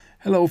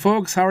Hello,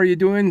 folks. How are you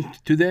doing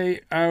today?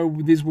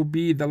 This will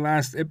be the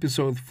last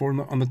episode for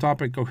on the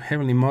topic of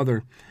Heavenly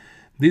Mother.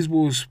 This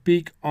will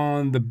speak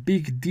on the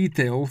big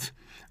details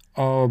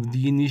of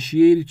the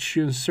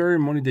initiation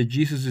ceremony that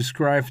Jesus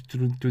described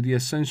to the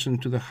ascension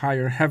to the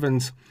higher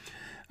heavens,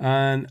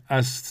 and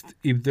as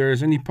if there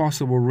is any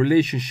possible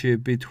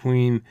relationship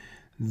between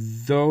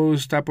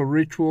those type of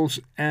rituals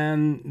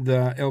and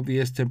the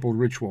LDS temple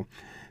ritual.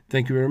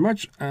 Thank you very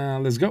much.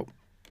 Let's go.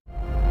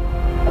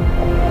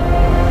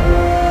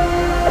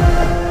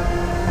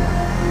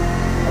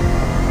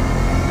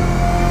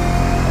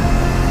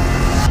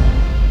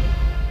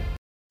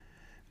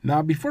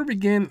 Now, before we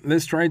begin,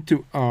 let's try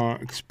to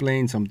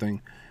explain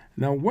something.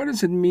 Now, what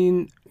does it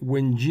mean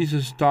when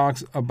Jesus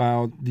talks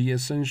about the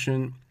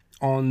ascension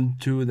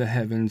onto the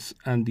heavens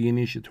and the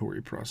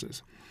initiatory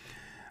process?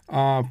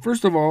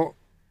 First of all,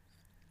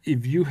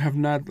 if you have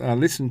not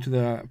listened to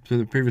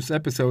the previous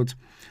episodes,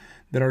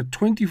 there are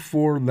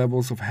 24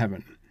 levels of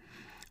heaven,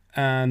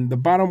 and the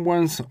bottom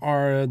ones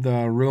are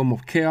the realm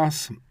of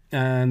chaos,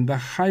 and the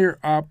higher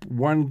up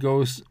one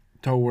goes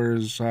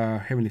towards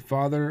Heavenly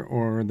Father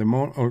or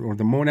or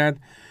the monad.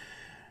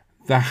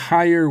 The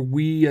higher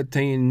we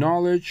attain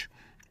knowledge,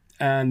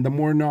 and the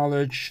more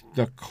knowledge,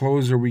 the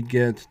closer we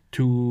get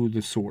to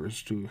the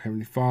source, to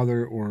Heavenly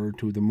Father or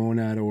to the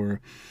monad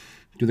or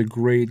to the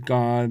great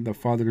God, the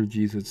Father of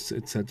Jesus,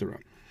 etc.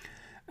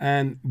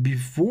 And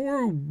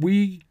before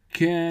we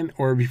can,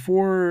 or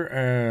before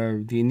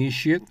the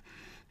initiate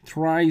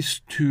tries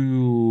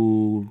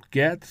to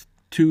get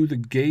to the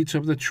gates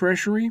of the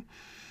treasury,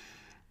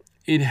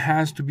 it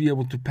has to be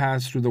able to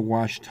pass through the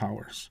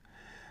watchtowers.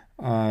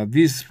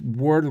 This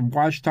word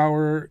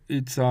watchtower,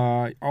 it's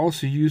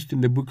also used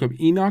in the book of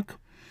Enoch,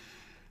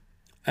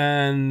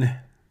 and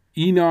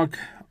Enoch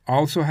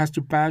also has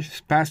to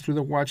pass through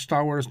the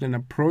watchtowers, then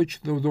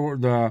approach the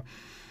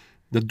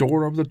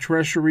door of the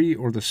treasury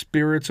or the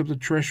spirits of the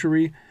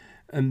treasury,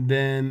 and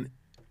then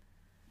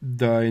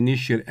the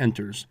initiate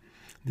enters.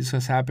 This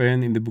has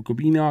happened in the book of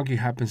Enoch. It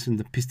happens in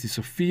the Pistis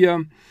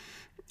Sophia,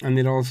 and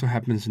it also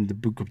happens in the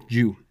book of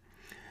Jude.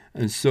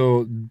 And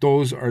so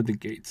those are the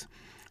gates.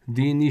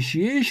 The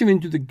initiation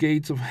into the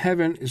gates of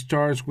heaven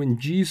starts when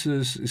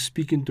Jesus is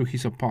speaking to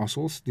his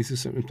apostles. This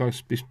is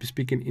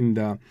speaking in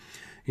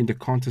the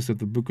context of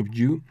the book of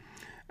Jude.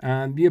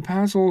 And the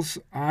apostles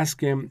ask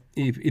him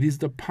if it is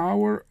the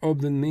power of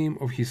the name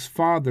of his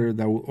Father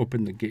that will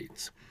open the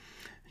gates.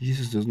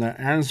 Jesus does not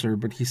answer,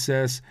 but he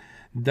says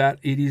that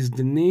it is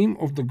the name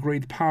of the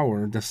great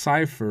power, the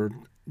cipher,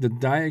 the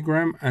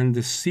diagram, and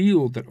the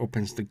seal that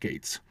opens the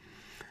gates.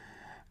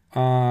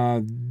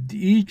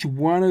 Each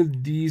one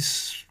of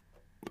these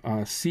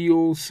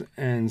seals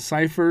and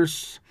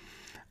ciphers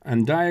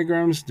and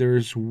diagrams,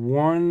 there's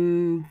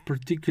one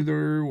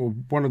particular or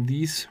one of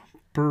these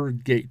per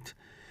gate.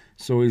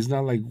 So it's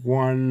not like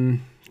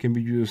one can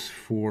be used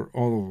for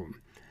all of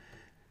them.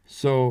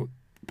 So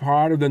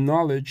part of the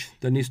knowledge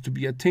that needs to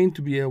be attained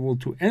to be able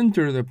to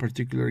enter the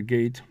particular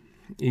gate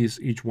is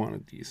each one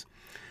of these,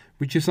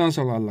 which sounds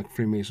a lot like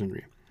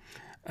Freemasonry.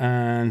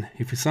 And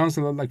if it sounds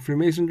a lot like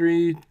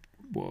Freemasonry,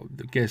 well,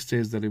 the guess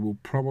says that it will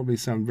probably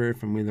sound very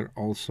familiar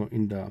also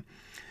in the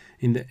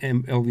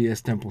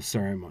LDS temple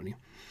ceremony.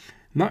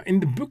 Now, in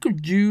the book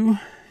of Jude,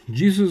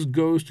 Jesus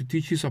goes to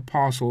teach his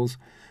apostles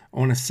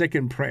on a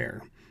second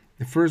prayer.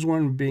 The first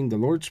one being the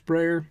Lord's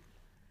Prayer.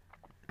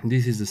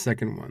 This is the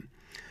second one.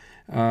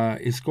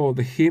 It's called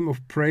the Hymn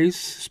of Praise,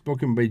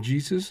 spoken by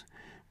Jesus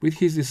with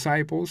his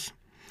disciples.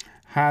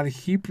 Had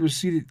he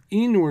proceeded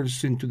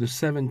inwards into the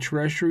seventh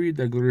treasury,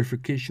 the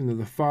glorification of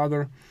the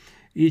Father,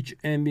 each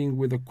ending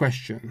with a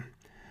question.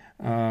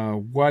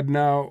 What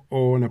now,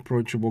 O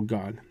unapproachable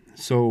God?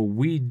 So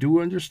we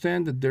do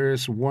understand that there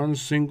is one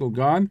single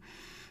God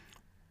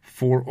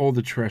for all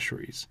the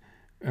treasuries,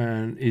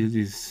 and it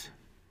is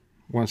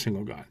one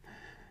single God.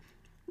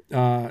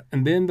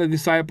 And then the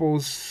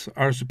disciples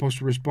are supposed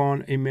to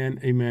respond, Amen,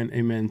 Amen,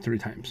 Amen, 3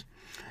 times.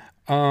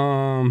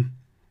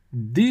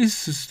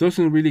 This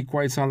doesn't really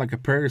quite sound like a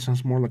prayer. It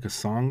sounds more like a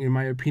song, in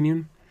my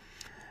opinion.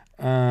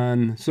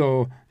 And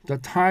so the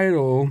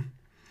title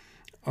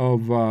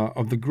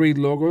of the great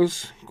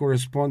logos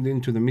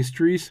corresponding to the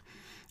mysteries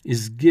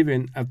is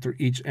given after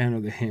each end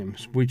of the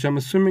hymns, which I'm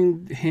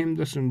assuming the hymn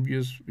doesn't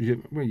use.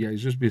 Well, yeah, it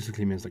just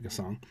basically means like a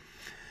song.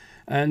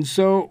 And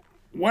so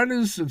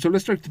let's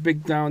try to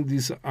break down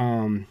this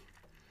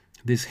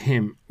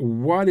hymn.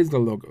 What is the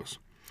logos?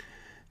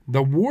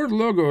 The word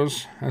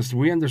logos, as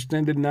we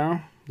understand it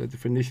now, the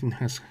definition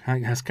has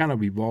kind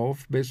of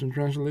evolved based on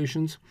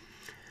translations.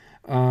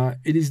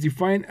 It is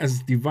defined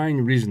as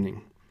divine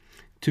reasoning.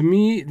 To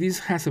me, this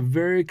has a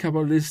very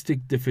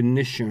Kabbalistic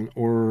definition,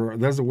 or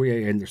that's the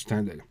way I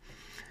understand it.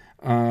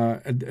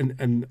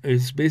 And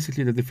it's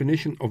basically the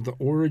definition of the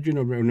origin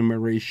of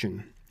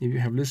enumeration. If you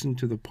have listened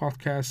to the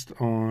podcast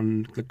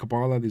on the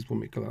Kabbalah, this will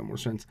make a lot more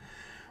sense,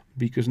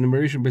 because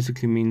numeration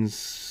basically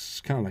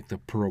means kind of like the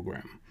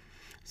program.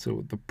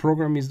 So the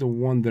program is the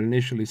one that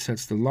initially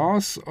sets the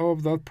laws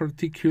of that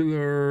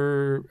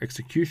particular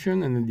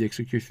execution, and then the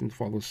execution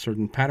follows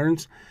certain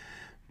patterns.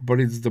 but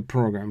it's the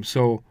program.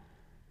 So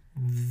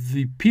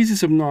the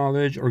pieces of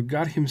knowledge, or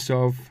God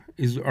Himself,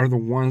 are the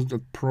ones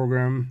that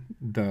program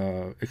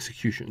the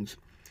executions.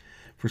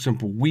 For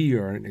example, we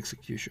are an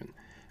execution.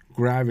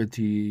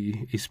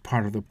 Gravity is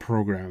part of the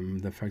program.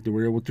 The fact that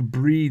we're able to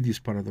breathe is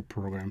part of the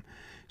program.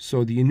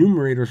 So the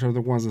enumerators are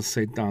the ones that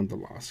set down the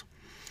laws,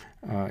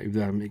 if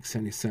that makes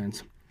any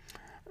sense.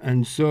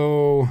 And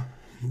so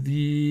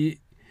the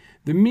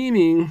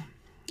meaning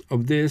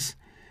of this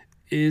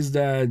is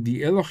that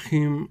the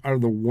Elohim are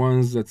the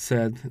ones that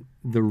set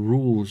the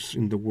rules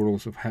in the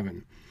worlds of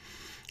heaven.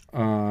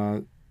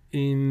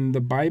 In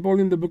the Bible,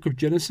 in the book of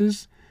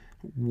Genesis,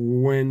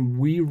 when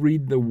we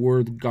read the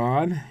word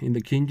God in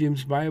the King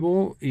James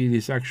Bible, it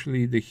is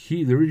actually the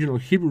original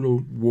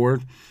Hebrew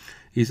word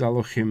is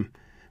Elohim,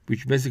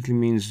 which basically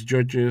means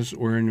judges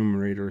or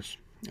enumerators,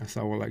 as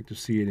I would like to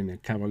see it in a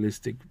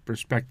Kabbalistic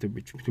perspective,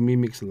 which to me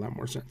makes a lot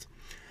more sense.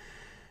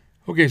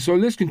 Okay, so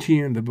let's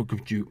continue in the book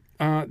of Jude.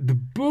 The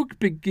book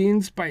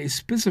begins by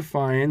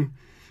specifying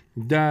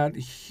that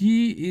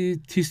he's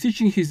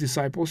teaching his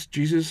disciples,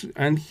 Jesus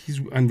and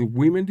the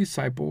women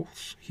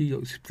disciples. He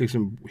speaks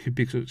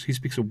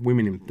of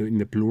women in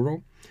the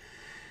plural.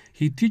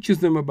 He teaches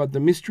them about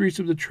the mysteries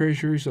of the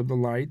treasuries of the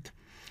light,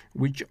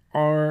 which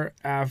are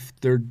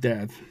after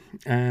death,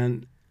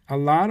 and a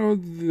lot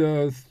of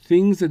the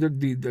things that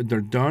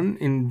are done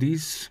in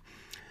this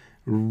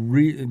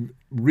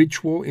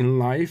ritual in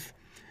life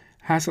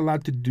has a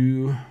lot to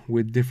do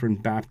with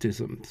different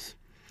baptisms.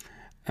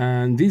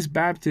 And these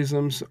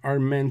baptisms are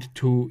meant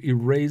to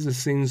erase the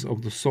sins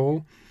of the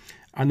soul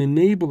and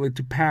enable it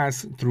to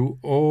pass through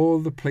all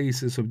the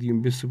places of the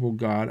invisible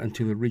God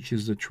until it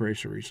reaches the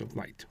treasuries of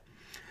light.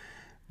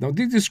 Now,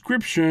 this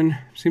description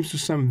seems to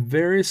sound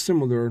very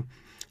similar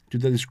to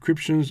the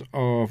descriptions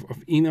of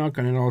Enoch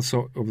and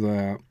also of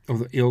the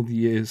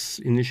LDS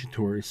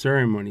initiatory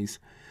ceremonies,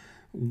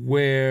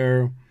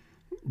 where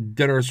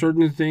there are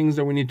certain things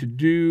that we need to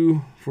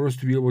do for us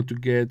to be able to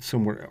get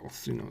somewhere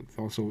else.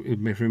 Also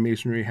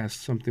Freemasonry has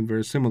something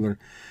very similar.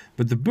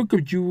 But the Book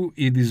of Jude,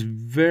 it is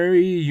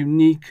very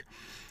unique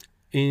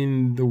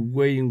in the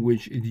way in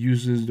which it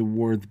uses the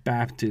word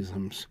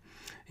baptisms.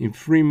 In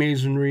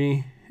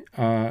Freemasonry,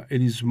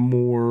 it is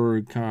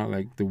more kind of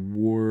like the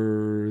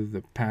word,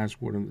 the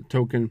password, and the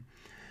token.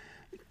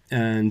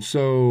 And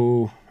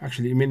so,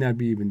 actually, it may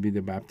not even be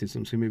the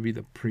baptisms. It may be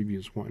the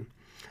previous one.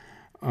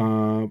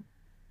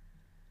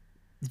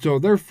 So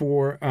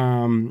therefore,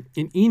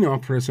 in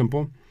Enoch, for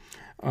example,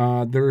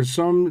 there are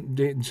some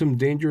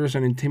dangerous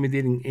and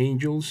intimidating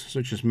angels,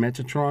 such as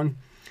Metatron,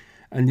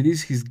 and it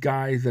is his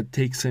guide that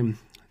takes him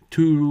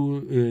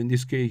to. In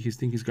this case,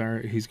 his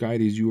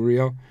guide is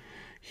Uriel.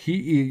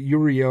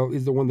 Uriel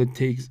is the one that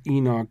takes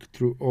Enoch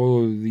through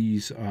all of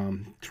these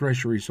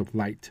treasuries of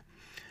light.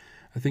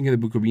 I think in the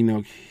book of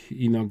Enoch,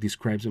 Enoch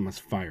describes them as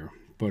fire.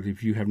 But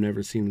if you have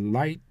never seen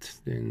light,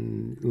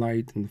 then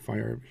light and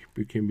fire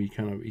can be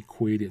kind of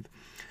equated.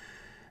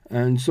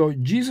 And so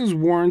Jesus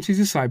warns his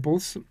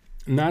disciples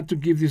not to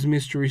give these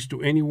mysteries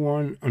to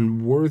anyone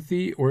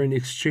unworthy or in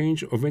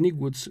exchange of any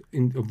goods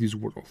of this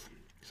world.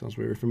 Sounds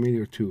very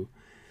familiar to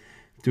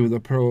the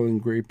pearl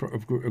of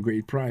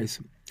great price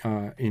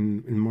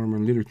in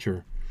Mormon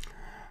literature.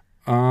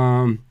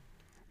 The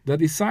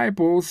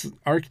disciples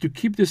are to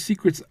keep the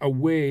secrets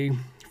away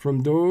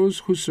from those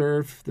who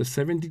serve the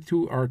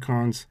 72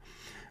 archons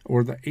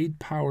or the 8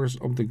 powers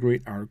of the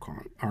great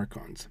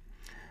archons.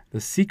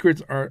 The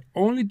secrets are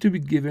only to be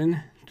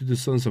given to the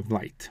sons of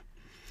light.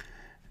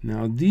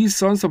 Now, these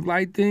sons of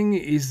light thing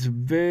is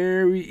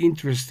very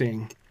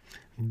interesting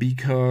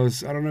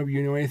because I don't know if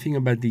you know anything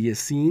about the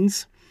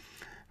Essenes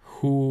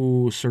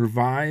who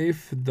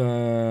survived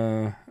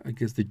the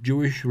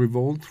Jewish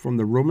revolt from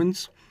the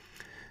Romans.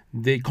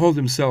 They call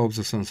themselves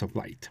the sons of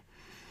light.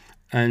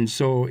 And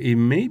so it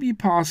may be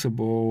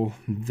possible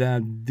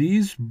that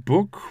this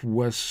book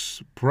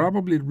was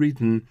probably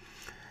written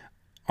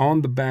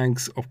on the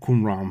banks of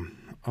Qumran,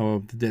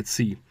 of the Dead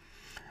Sea.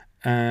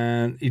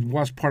 And it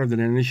was part of the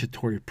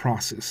initiatory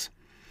process.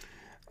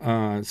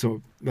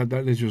 So that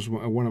is just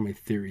one of my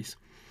theories.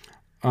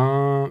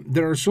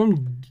 There are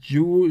some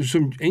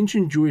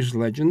ancient Jewish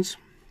legends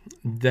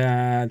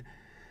that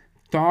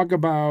talk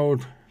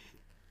about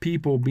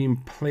people being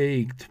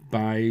plagued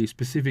by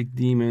specific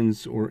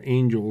demons or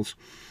angels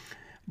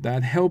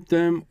that help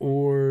them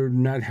or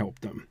not help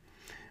them.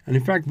 And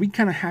in fact, we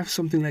kind of have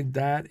something like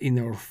that in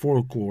our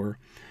folklore.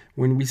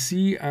 When we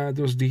see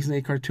those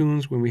Disney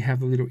cartoons, when we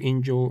have the little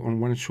angel on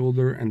one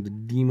shoulder and the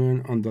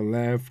demon on the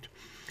left,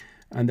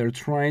 and they're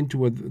trying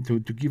to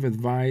give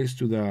advice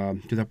to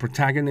the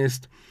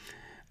protagonist,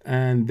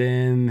 and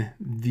then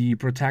the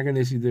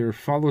protagonist either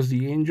follows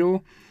the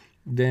angel,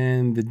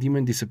 then the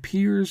demon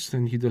disappears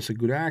and he does a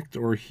good act,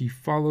 or he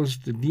follows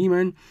the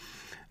demon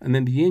and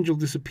then the angel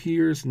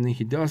disappears and then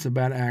he does a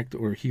bad act,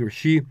 or he or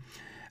she.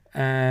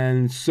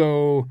 And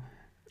so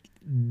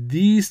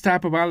this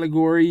type of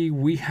allegory,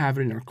 we have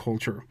it in our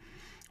culture,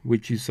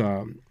 which is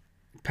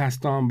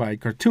passed on by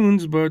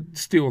cartoons, but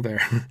still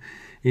there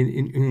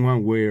in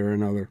one way or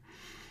another.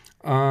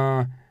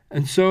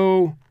 And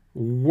so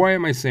Why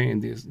am I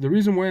saying this? The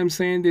reason why I'm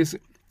saying this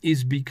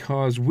is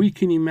because we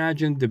can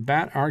imagine the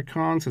bad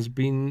archons as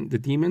being the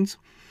demons,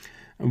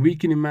 and we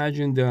can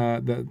imagine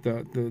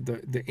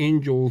the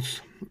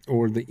angels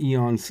or the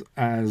eons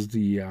as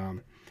the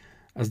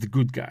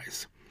good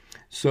guys.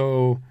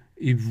 So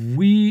if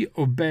we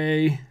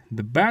obey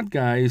the bad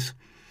guys,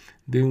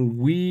 then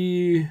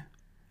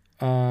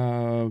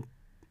uh,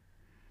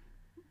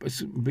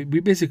 we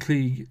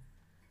basically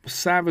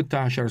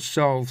sabotage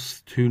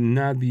ourselves to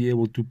not be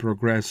able to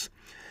progress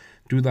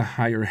to the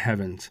higher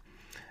heavens.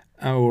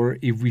 Or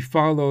if we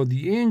follow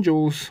the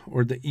angels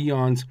or the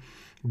eons,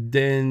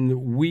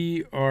 then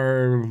we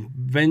are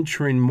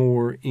venturing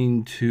more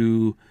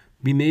into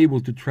being able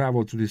to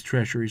travel to these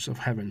treasuries of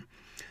heaven,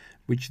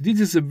 which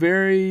this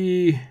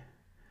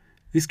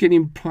can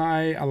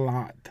imply a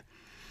lot,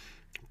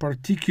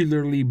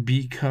 particularly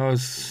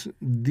because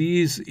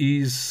this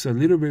is a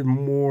little bit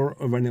more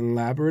of an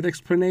elaborate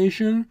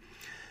explanation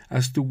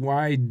as to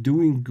why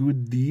doing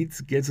good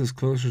deeds gets us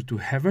closer to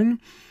heaven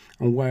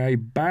and why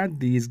bad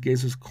deeds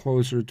gets us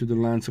closer to the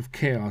lands of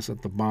chaos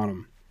at the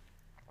bottom.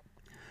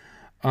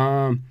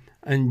 And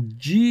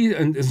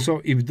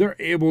so if they're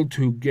able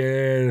to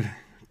get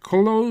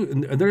close,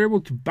 and they're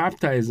able to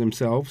baptize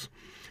themselves,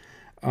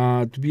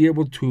 to be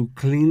able to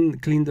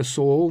clean the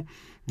soul,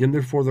 then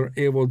therefore they're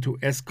able to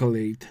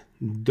escalate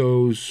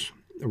those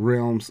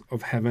realms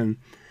of heaven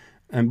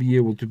and be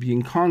able to be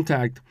in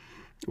contact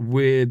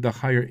with the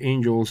higher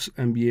angels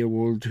and be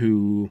able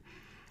to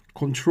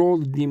control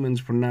the demons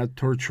for not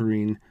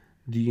torturing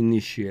the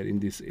initiate in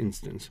this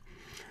instance.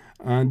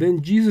 And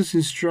then Jesus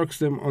instructs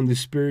them on the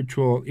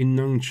spiritual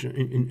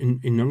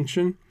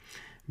inunction,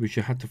 which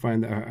I had to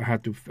find. I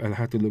had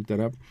to look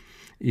that up.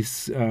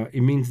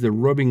 It means the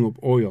rubbing of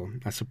oil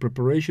as a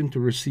preparation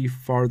to receive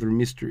further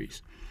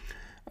mysteries.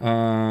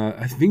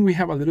 I think we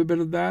have a little bit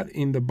of that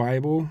in the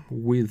Bible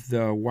with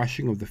the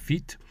washing of the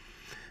feet.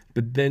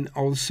 But then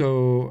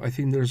also, I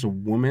think there's a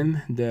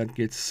woman that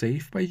gets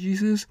saved by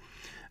Jesus,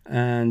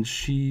 and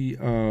she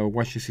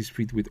washes his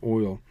feet with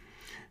oil,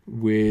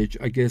 which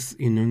I guess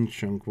in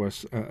Unchunk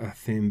was a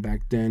thing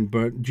back then.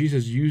 But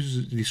Jesus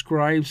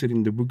describes it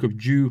in the book of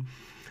Jude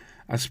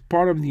as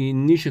part of the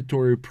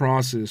initiatory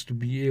process to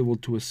be able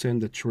to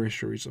ascend the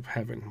treasuries of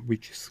heaven,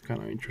 which is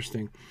kind of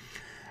interesting.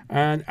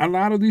 And a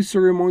lot of these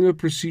ceremonial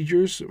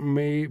procedures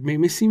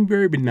may seem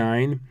very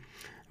benign,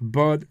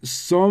 but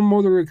some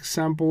other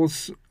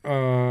examples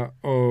of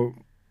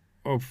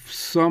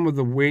some of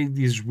the way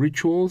these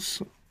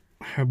rituals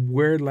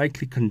were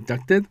likely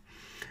conducted,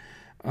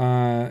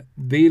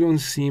 they don't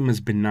seem as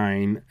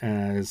benign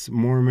as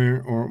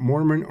Mormon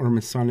or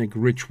Masonic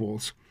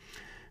rituals,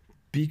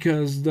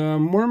 because the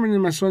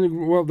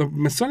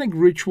Masonic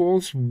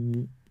rituals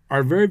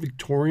are very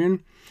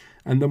Victorian,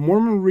 and the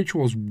Mormon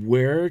rituals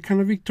were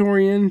kind of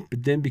Victorian,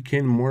 but then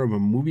became more of a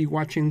movie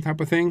watching type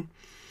of thing.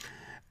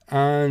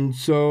 And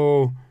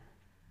so,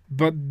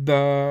 but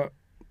the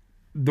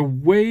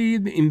way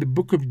in the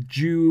book of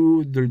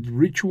Jude the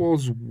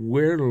rituals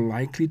were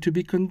likely to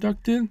be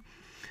conducted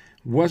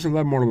was a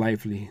lot more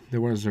lively.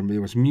 There was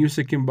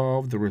music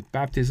involved, there were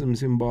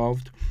baptisms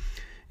involved.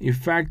 In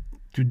fact,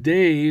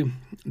 today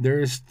there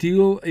is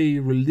still a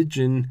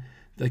religion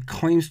that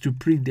claims to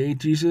predate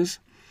Jesus.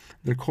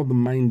 They're called the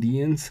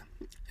Mandeans,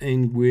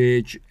 in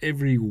which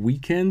every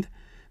weekend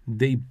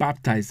they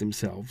baptize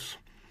themselves.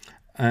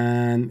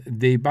 And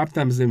they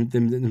baptize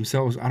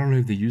themselves. I don't know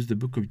if they use the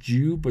book of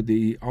Jude, but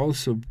they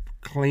also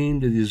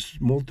claim that these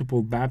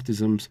multiple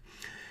baptisms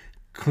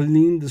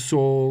clean the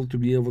soul to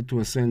be able to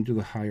ascend to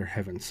the higher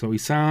heavens. So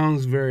it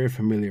sounds very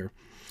familiar.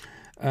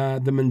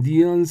 The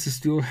Mandeans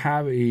still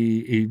have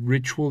a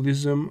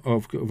ritualism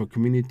of a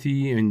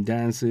community and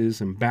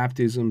dances and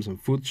baptisms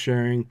and food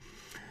sharing.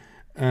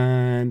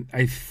 And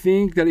I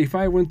think that if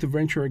I went to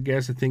venture a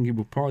guess, I think it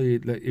would probably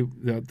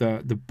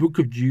the book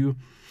of Jude.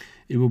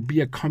 It will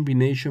be a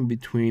combination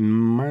between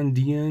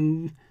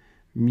Mandean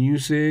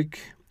music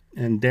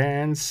and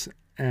dance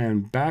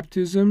and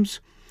baptisms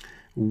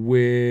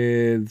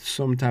with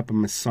some type of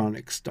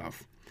Masonic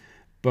stuff.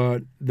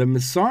 But the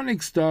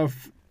Masonic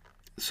stuff,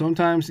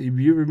 sometimes if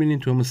you've ever been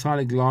into a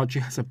Masonic lodge, it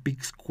has a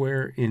big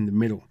square in the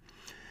middle.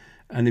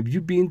 And if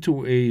you've been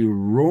to a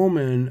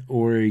Roman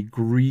or a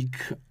Greek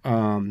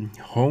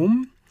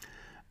home,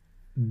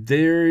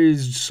 there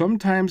is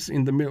sometimes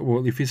in the middle,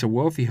 well, if it's a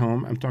wealthy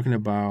home, I'm talking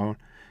about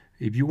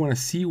if you want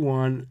to see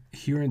one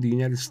here in the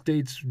United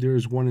States,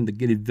 there's one in the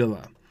Getty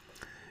Villa.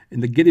 In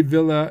the Getty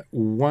Villa,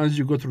 once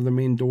you go through the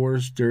main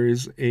doors, there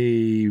is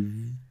a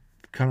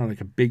kind of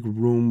like a big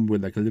room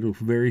with like a little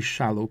very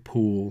shallow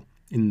pool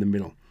in the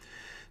middle.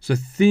 So I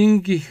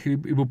think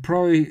it will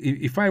probably,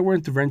 if I were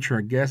to venture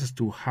a guess as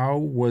to how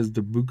was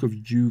the Book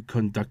of Jude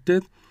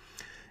conducted,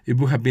 it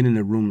would have been in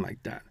a room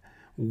like that,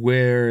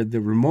 where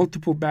there were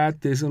multiple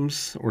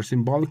baptisms or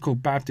symbolical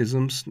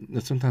baptisms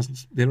that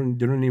sometimes they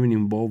don't even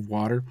involve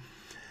water,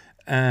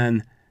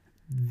 and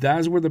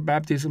that's where the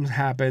baptisms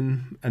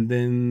happen. And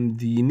then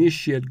the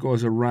initiate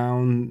goes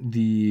around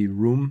the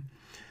room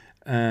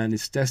and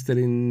it's tested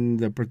in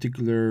the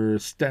particular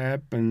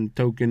step and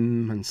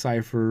token and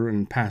cipher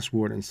and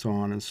password and so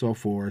on and so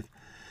forth.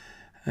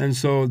 And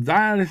so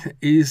that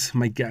is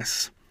my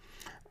guess.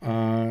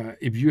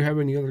 If you have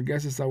any other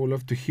guesses, I would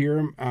love to hear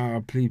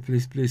them.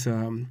 Please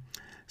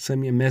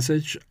send me a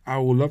message. I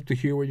would love to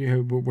hear what you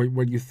have,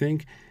 what you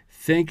think.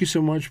 Thank you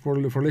so much for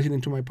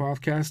listening to my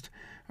podcast.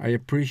 I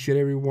appreciate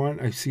everyone.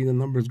 I see the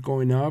numbers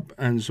going up,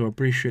 and so I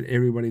appreciate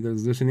everybody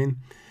that's listening.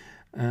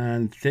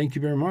 And thank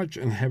you very much,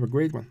 and have a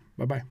great one.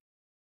 Bye bye.